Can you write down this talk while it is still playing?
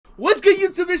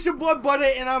It's your boy Butter,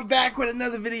 and I'm back with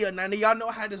another video. Now, y'all know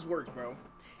how this works, bro.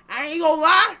 I ain't gonna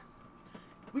lie.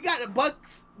 We got the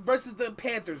Bucs versus the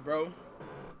Panthers, bro.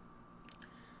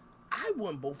 I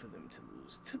want both of them to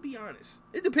lose, to be honest.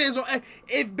 It depends on...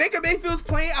 If Baker Mayfield's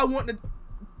playing, I want the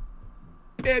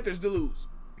Panthers to lose.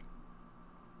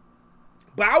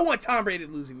 But I want Tom Brady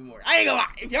to lose even more. I ain't gonna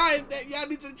lie. If y'all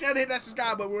need to channel, hit that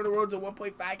subscribe button. We're on the road to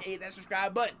 1.5K. Hit that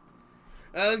subscribe button.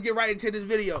 Let's get right into this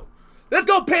video. Let's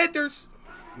go, Panthers.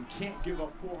 You can't give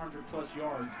up 400+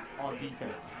 yards on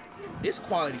defense. This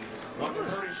quality is on the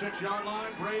 36-yard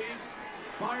line. Brady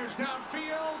fires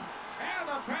downfield, and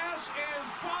the pass is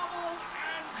bobbled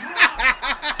and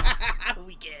dropped.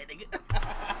 We can't, nigga.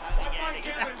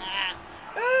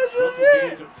 That's what you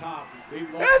get.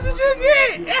 That's what you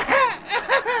get.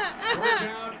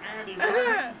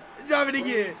 Drop it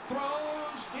again.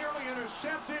 Throws, nearly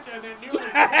intercepted, and then nearly.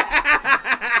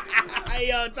 Hey,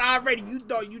 Tom Brady, you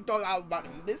thought I was about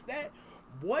to miss that?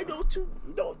 Boy,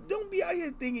 don't be out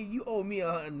here thinking you owe me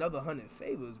another 100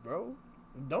 favors, bro.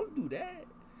 Don't do that.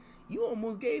 You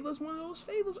almost gave us one of those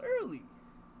favors early.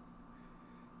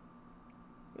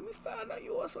 Let me find out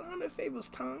you owe us 100 favors,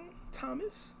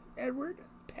 Thomas, Edward,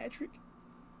 Patrick.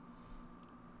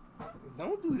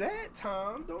 Don't do that,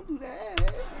 Tom. Don't do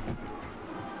that.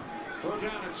 Third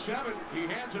down at 7. He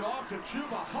hands it off to Chuba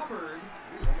Hubbard.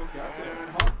 Almost got there.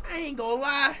 I ain't gonna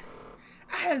lie.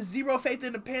 I have zero faith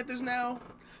in the Panthers now,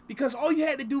 because all you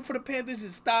had to do for the Panthers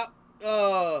is stop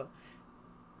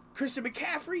Christian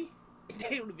McCaffrey.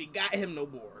 They don't even got him no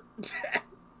more.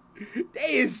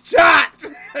 They is chopped.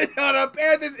 The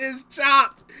Panthers is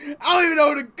chopped. I don't even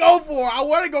know who to go for. I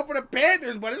want to go for the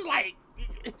Panthers, but it's like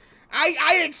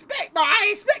I expect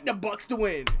the Bucs to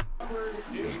win. Hubbard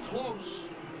is close.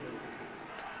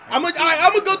 I'm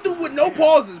gonna go through with no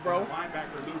pauses, bro.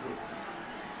 Linebacker Luger.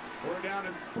 We're down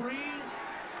in 3.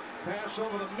 Pass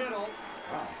over the middle.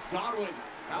 Godwin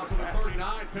out to the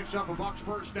 39. Picks up a Bucs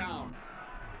first down.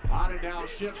 On and now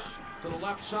shifts to the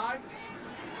left side.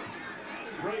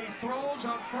 Brady throws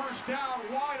on first down.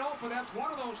 Wide open. That's one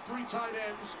of those 3 tight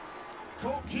ends.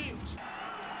 Cole Keith.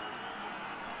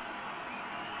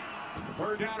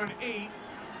 Third down and 8.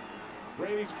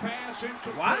 Brady's pass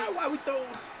incomplete. Why we throw...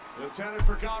 Intended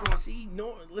for Godwin. See,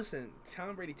 no, listen.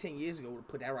 Tom Brady 10 years ago would have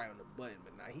put that right on the button,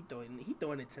 but now he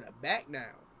throwing it to the back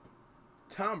now.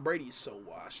 Tom Brady is so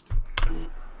washed.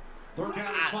 Third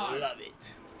down and 5. I love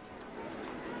it.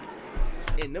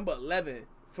 And number 11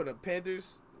 for the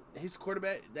Panthers, his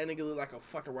quarterback, that nigga look like a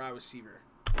fucking wide receiver.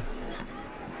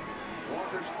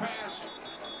 Walker's pass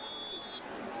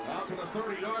out to the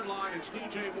 30-yard line. It's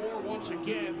DJ Moore once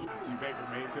again. See Baker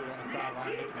Mayfield on the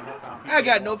sideline. I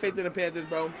got no faith in the Panthers,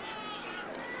 bro.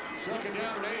 Second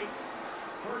down and 8.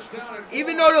 First down and 4.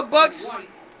 Even though the Bucs,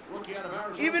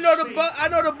 I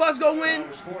know the Bucs gonna win.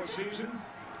 His 4th season.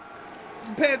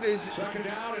 Panthers. Second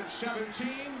down and 17.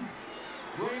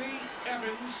 Brady,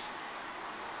 Evans.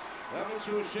 Evans,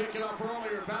 who was shaken up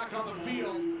earlier, back on the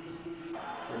field.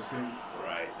 Listen,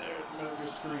 right there in the middle of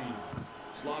the screen.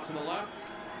 Slot to the left.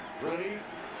 Brady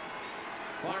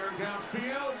firing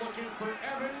downfield, looking for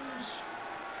Evans.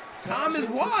 Tom is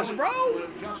washed, bro.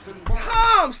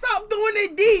 Tom, stop doing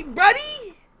it deep,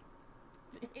 buddy.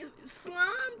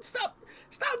 Slime, stop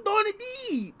doing it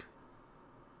deep.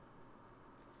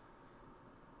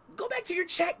 Go back to your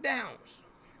check downs.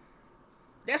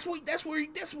 That's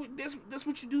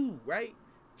what you do, right?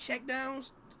 Check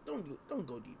downs. Don't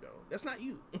go deep, bro. That's not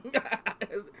you.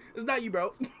 It's not you,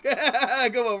 bro.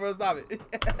 Come on, bro. Stop it.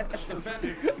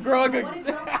 Girl, what does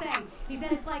Earl say? He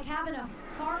said it's like having a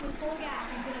car with full gas.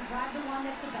 He's going to drive the one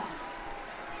that's the best.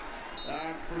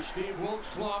 And for Steve Wilkes'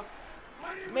 club.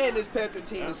 Man, this Panther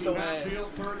team is so ass.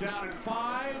 Third down and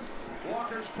 5.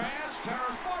 Walker's pass.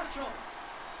 Terrace Marshall.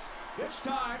 This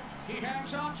time, he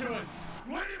hangs on to it.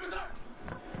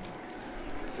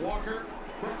 Walker.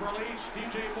 Quick release,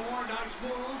 DJ Moore, nice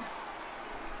move.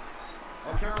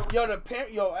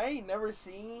 Yo, I ain't never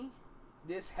seen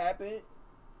this happen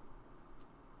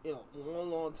in a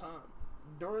long time.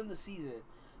 During the season,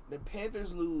 the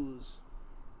Panthers lose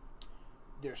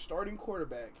their starting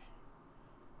quarterback,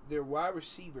 their wide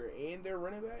receiver, and their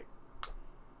running back,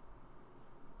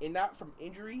 and not from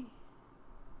injury,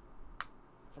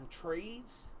 from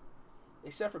trades,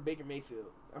 except for Baker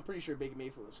Mayfield. I'm pretty sure Baker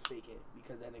Mayfield is faking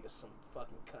because that nigga's some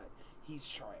fucking cut. He's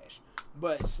trash.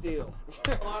 But still.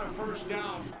 A lot of first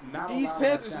down. These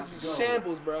Panthers is in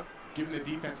shambles, bro. Giving the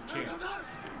defense a chance.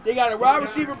 They got a wide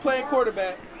receiver playing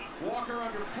quarterback. Walker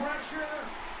under pressure.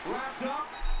 Wrapped up.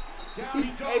 Down he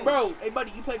goes. Hey, bro. Hey,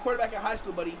 buddy. You played quarterback in high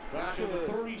school, buddy. Back Sure. at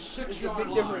the 36-yard It's a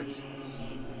big difference.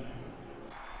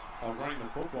 Running the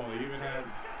football, they even had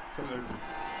some of the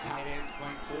tight ends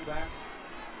playing fullback.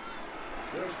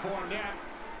 There's Fournette.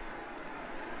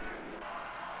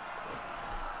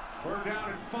 3rd down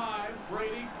and 5.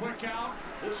 Brady, quick out.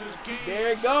 This is Gage.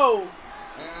 There it go.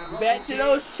 And Back to Russell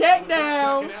those Gage check with a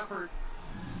second downs. effort.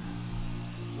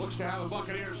 Looks to have the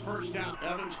Buccaneers first down.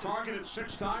 Evans targeted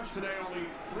 6 times today, only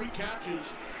 3 catches.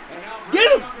 And now Get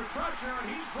Brady him! under pressure,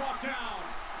 and he's brought down.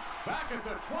 Back at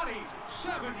the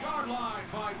 27-yard line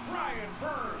by Brian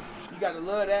Burns. You gotta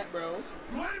love that, bro.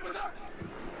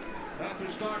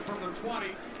 Panthers start from the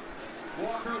 20.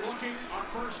 Walker looking on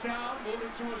 1st down,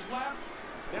 moving to his left.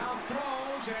 Now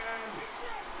throws, and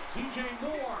DJ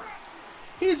Moore.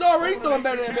 He's already throwing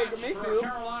better than Baker For Mayfield.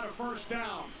 Carolina 1st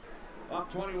down.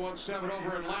 Up 21-7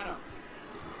 over Atlanta.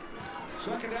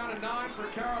 2nd down and 9 for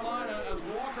Carolina as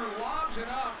Walker lobs it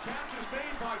up. Catch is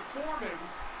made by Foreman.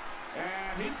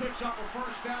 And he picks up a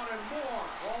 1st down and more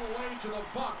all the way to the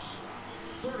Bucs'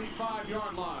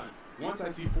 35-yard line. Once I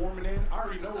see Foreman in, I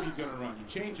already know what he's going to run. You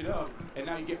change it up, and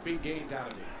now you get big gains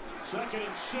out of it. 2nd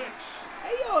and 6.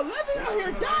 Hey, yo, Levin out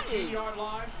here dying. 19-yard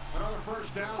line. Another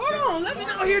 1st down. Hold on, Levin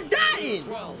out here dying.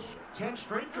 12. 10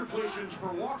 straight completions for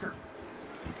Walker.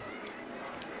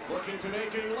 Looking to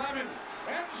make it 11.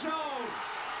 End zone.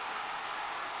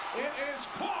 It is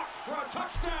caught for a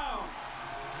touchdown.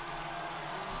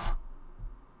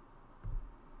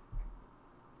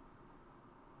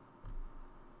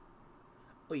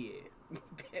 Oh, yeah.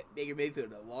 Baker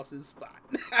Mayfield done lost his spot.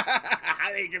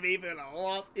 Baker Mayfield done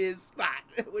lost his spot.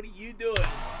 What are you doing?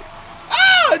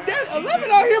 Oh,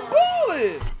 11 out here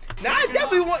balling. Now I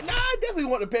definitely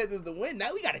want the Panthers to win.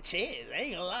 Now we got a chance. I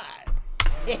ain't gonna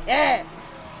lie.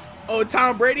 Oh,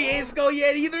 Tom Brady ain't scored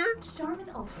yet either. Charmin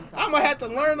Ultrasound. I'm gonna have to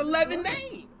learn 11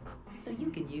 name. So you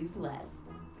can use less.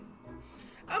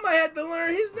 I might have to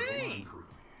learn his name.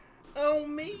 Oh,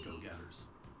 me. Go-getters.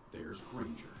 There's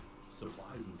Granger.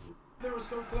 Supplies and They were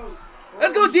so close.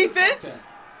 Let's go defense.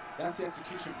 That's the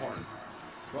execution part.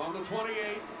 From the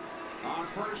 28 on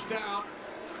 1st down.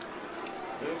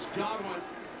 It's Godwin.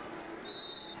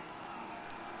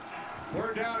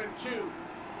 3rd down and 2.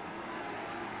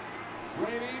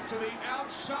 Brady to the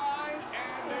outside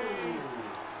and a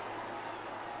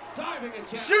diving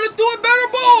attempt. Should have threw a better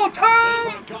ball,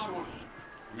 Tom. Godwin.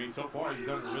 I mean, so far he's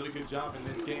done a really good job in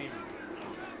this game.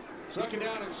 2nd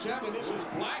down and 7. This is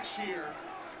Blackshear.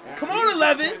 And Come on,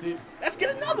 11. intended Let's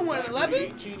get another one, at the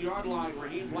 11. 18-yard line.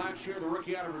 Raheem Blackshear, the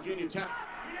rookie out of Virginia Tech.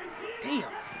 Damn.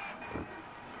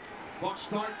 Bucs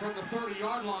start from the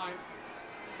 30-yard line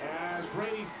as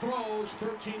Brady throws.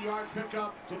 13-yard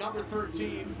pickup to number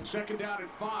 13. 2nd down and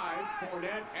 5.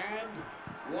 Fournette and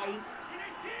White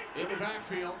in the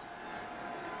backfield.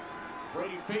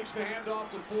 Brady fakes the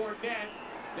handoff to Fournette.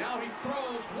 Now he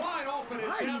throws wide open.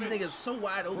 Why are these niggas so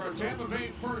wide for a open? Tampa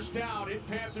Bay 1st down in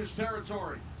Panthers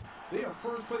territory. They are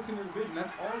 1st place in the division.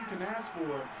 That's all you can ask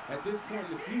for at this point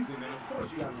in the season. And of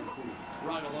course you got to improve.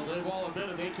 Right, although they've all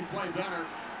admitted they can play better.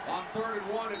 On 3rd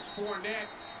and 1, it's Fournette.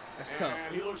 That's tough.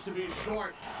 And he looks to be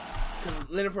short. Because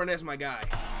Leonard Fournette's my guy.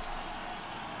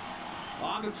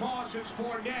 On the toss, it's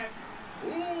Fournette.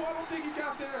 Ooh, I don't think he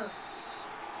got there.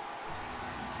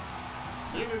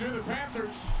 Neither do the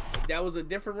Panthers. If that was a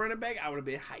different running back, I would have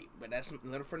been hyped. But that's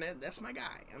Leonard Fournette. That's my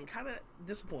guy. I'm kind of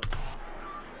disappointed.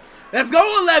 Let's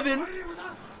go, 11.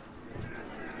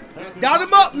 Panthers Down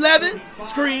him up, 11.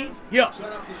 Screen. Yeah.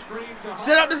 Set up the screen to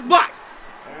Set up this box.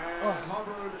 And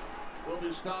Hubbard will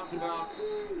be stopped about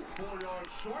 4 yards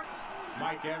short.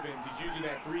 Mike Evans, he's usually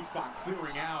that 3-spot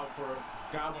clearing out for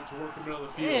Godwin to work the middle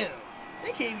of the field. Damn.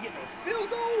 They can't even get no field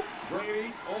goal.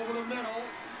 Brady over the middle.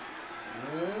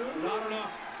 Not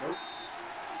enough. Nope.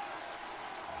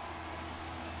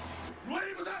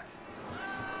 Brady was that.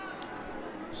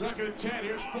 2nd and 10.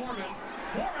 Here's Foreman.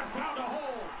 Foreman found a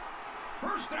hole.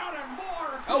 1st down and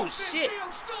more. Oh, Midfield shit.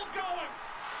 Still going.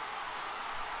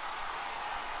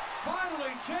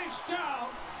 Finally chased down.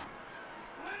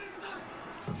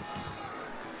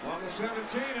 On the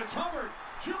 17, it's Hubbard.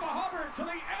 Chuba Hubbard to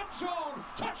the end zone.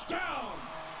 Touchdown.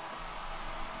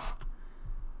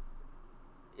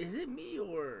 Is it me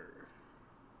or...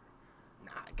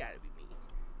 Nah, it gotta be me.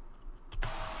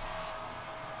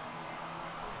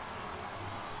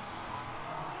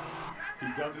 He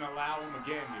doesn't allow him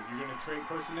again. If you're going to trade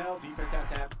personnel, defense has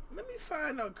to have. Let me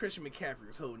find out Christian McCaffrey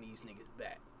is holding these niggas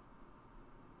back.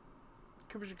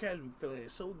 Christian McCaffrey feeling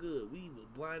so good, we was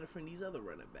blinded from these other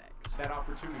running backs. That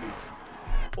opportunity.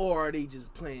 Or are they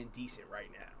just playing decent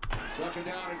right now? 2nd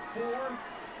down and 4.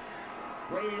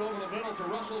 Brady over the middle to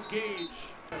Russell Gage.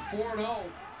 4-0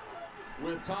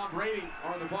 with Tom Brady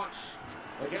are the Bucs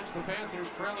against the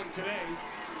Panthers, trailing today.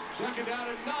 2nd down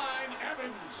and 9.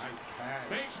 Evans Nice catch.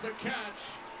 makes the catch.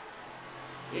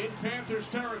 in Panthers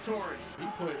territory. He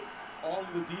put all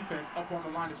of the defense up on the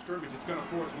line of scrimmage. It's going to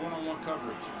force one-on-one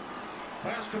coverage.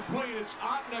 Pass complete. It's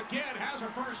Otten again. Has a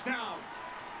first down.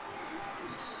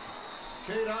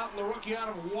 Cade Otten, the rookie out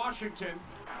of Washington.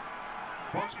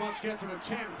 Bucks must get to the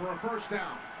 10 for a first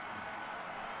down.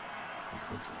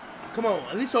 Come on,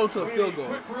 at least hold to a field goal.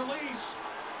 Quick release.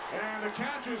 And the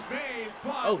catch is made,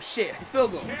 but Oh shit,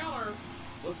 field goal. Taylor,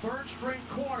 the third string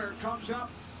corner, comes up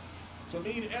to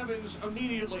meet Evans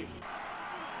immediately.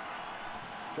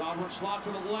 Godwin slot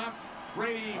to the left.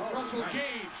 Brady, Russell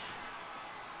Gage.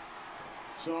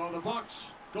 So the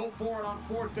Bucks go for it on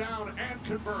fourth down and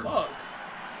convert. Fuck.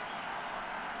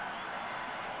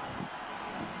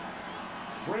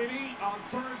 Brady on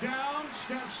third down,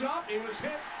 steps up. He was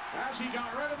hit as he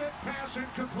got rid of it. Pass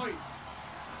incomplete.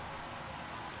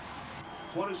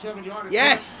 27-yard.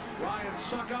 Yes. Ryan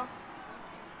Suckup.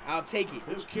 I'll take it.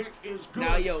 His kick is good.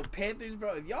 Now, yo, Panthers,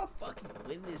 bro, if y'all fucking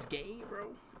win this game,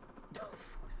 bro.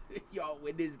 If y'all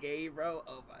win this game, bro.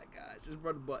 Oh my gosh. Just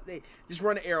run the ball. Just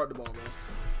run the air out the ball, bro.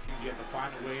 You have to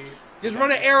find a way. Just run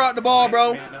the air out the ball,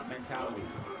 bro. Man-up mentality.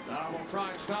 Now we'll try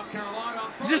and stop Carolina.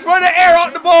 Just run the air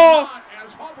out the ball.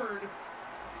 As Hubbard,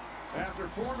 after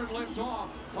Foreman limped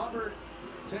off, Hubbard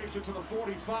takes it to the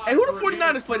 45. Hey, who the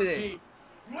 49ers play today?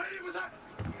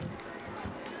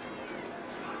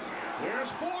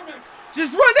 Here's Foreman.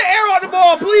 Just run the air out the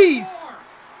ball, please.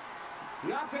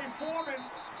 Deontay Foreman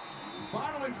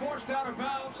finally forced out of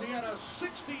bounds. He had a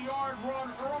 60-yard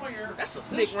run earlier. That's a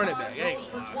thick running back. This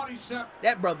time goes for 27.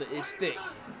 That brother is thick.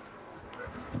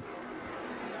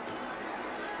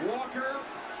 Walker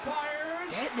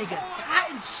fires. That nigga got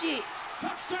in shit.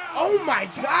 Touchdown. Oh my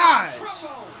gosh.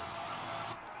 Trumbo.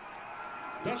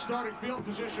 Best starting field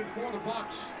position for the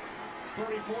Bucks.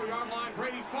 34-yard line.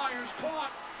 Brady fires,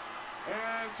 caught,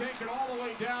 and taken all the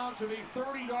way down to the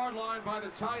 30-yard line by the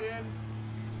tight end,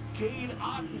 Cade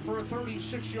Otten, for a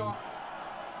 36-yard.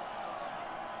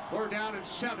 Third down and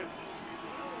 7.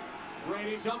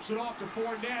 Brady dumps it off to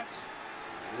Fournette.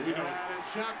 And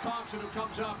it's Shaq Thompson who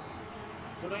comes up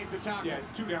to make the tackle. Yeah,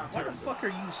 it's 2 down. Why the fuck are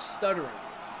you stuttering?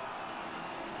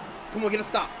 Come on, get a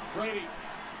stop. Brady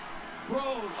throws.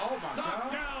 Oh my knocked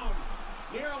God. down.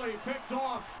 Nearly picked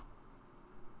off.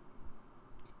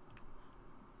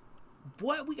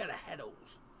 Boy, we gotta have those.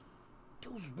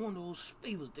 That was one of those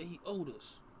favors that he owed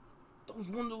us. That was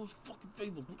one of those fucking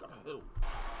favors we gotta have those.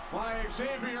 By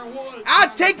Xavier Woods. I'll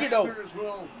take it, though. Panthers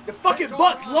will The fucking take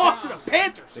Bucks over lost to down. the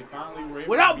Panthers. They finally were able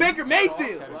Without to Baker beat the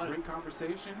Mayfield. Had a great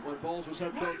conversation. When Bowles was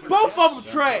head coach. Both of them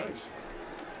trash.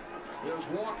 There's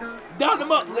Walker. Down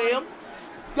them up, Liam.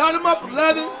 Down them up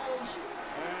 11. And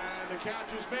the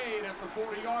catch is made at the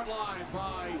 40-yard line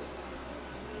by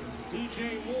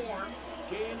DJ Moore.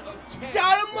 Gain of 10.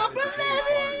 Down them up 11.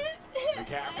 The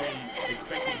captain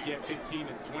expected to get 15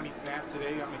 to 20 snaps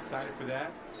today. I'm excited for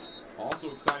that.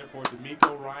 Also excited for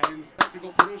D'Amico Ryans.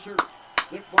 Technical producer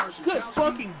Nick Marshall. Good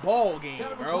fucking ball game,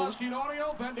 Kevin bro. McCloskey in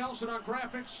audio. Ben Nelson on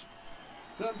graphics.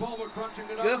 Doug Baldwin crunching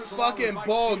the Good numbers, along with fucking Mike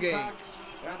ball Steenback. game.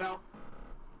 And out.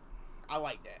 I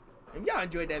like that. If y'all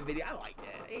enjoyed that video, I like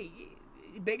that. Hey,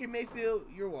 Baker Mayfield,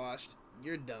 you're washed.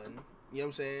 You're done. You know what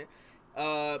I'm saying?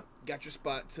 Got your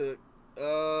spot took.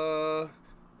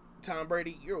 Tom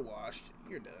Brady, you're washed.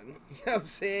 You're done. You know what I'm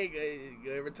saying?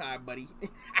 Go retire, buddy.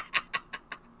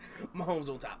 Mahomes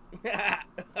on top.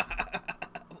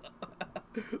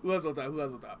 Who else on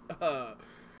top?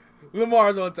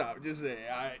 Lamar's on top. Just saying.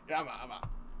 All right, I'm out.